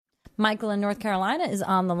Michael in North Carolina is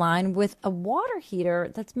on the line with a water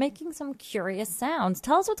heater that's making some curious sounds.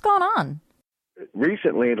 Tell us what's going on.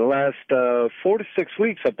 Recently, the last 4 to 6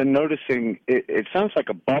 weeks, I've been noticing it sounds like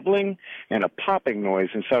a bubbling and a popping noise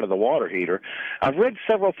inside of the water heater. I've read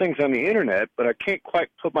several things on the internet, but I can't quite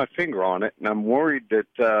put my finger on it, and I'm worried that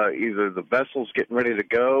either the vessel's getting ready to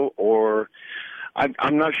go or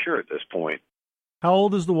I'm not sure at this point. How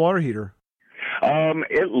old is the water heater?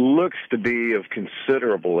 It looks to be of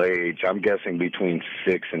considerable age. I'm guessing between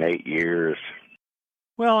 6 and 8 years.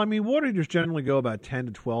 Well, I mean, water heaters generally go about 10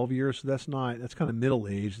 to 12 years, so that's kind of middle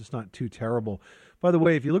age. It's not too terrible. By the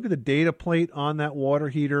way, if you look at the data plate on that water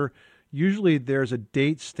heater, usually there's a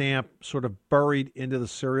date stamp sort of buried into the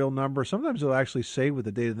serial number. Sometimes it'll actually say what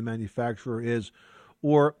the date of the manufacturer is,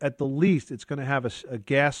 or at the least, it's going to have a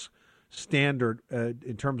gas standard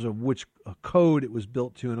in terms of which code it was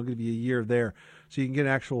built to, and it'll give you a year there, so you can get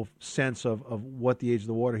an actual sense of what the age of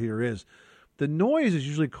the water heater is. The noise is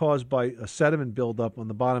usually caused by a sediment buildup on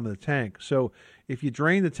the bottom of the tank. So if you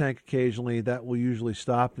drain the tank occasionally, that will usually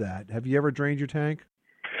stop that. Have you ever drained your tank?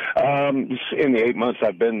 In the 8 months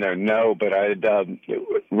I've been there, no, but I had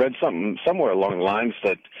read something somewhere along the lines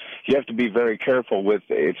that you have to be very careful with.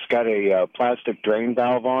 It's got a plastic drain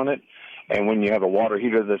valve on it, and when you have a water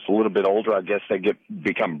heater that's a little bit older, I guess they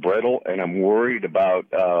become brittle, and I'm worried about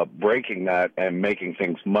breaking that and making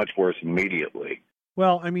things much worse immediately.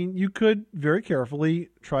 Well, I mean, you could very carefully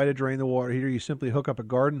try to drain the water heater. You simply hook up a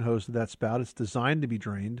garden hose to that spout. It's designed to be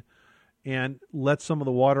drained, and let some of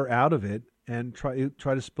the water out of it and try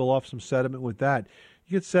to spill off some sediment with that.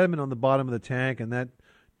 You get sediment on the bottom of the tank, and that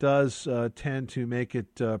does tend to make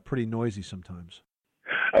it pretty noisy sometimes.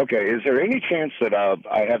 Okay, is there any chance that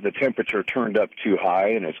I have the temperature turned up too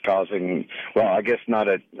high and it's causing, well, I guess not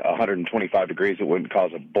at 125 degrees, it wouldn't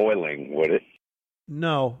cause a boiling, would it?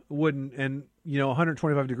 No, it wouldn't. And,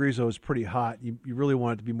 125 degrees, though, is pretty hot. You really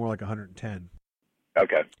want it to be more like 110.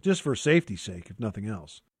 Okay. Just for safety's sake, if nothing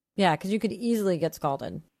else. Yeah, because you could easily get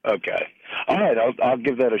scalded. Okay. All right, I'll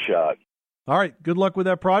give that a shot. All right, good luck with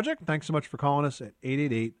that project. Thanks so much for calling us at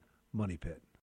 888-MONEY-PIT.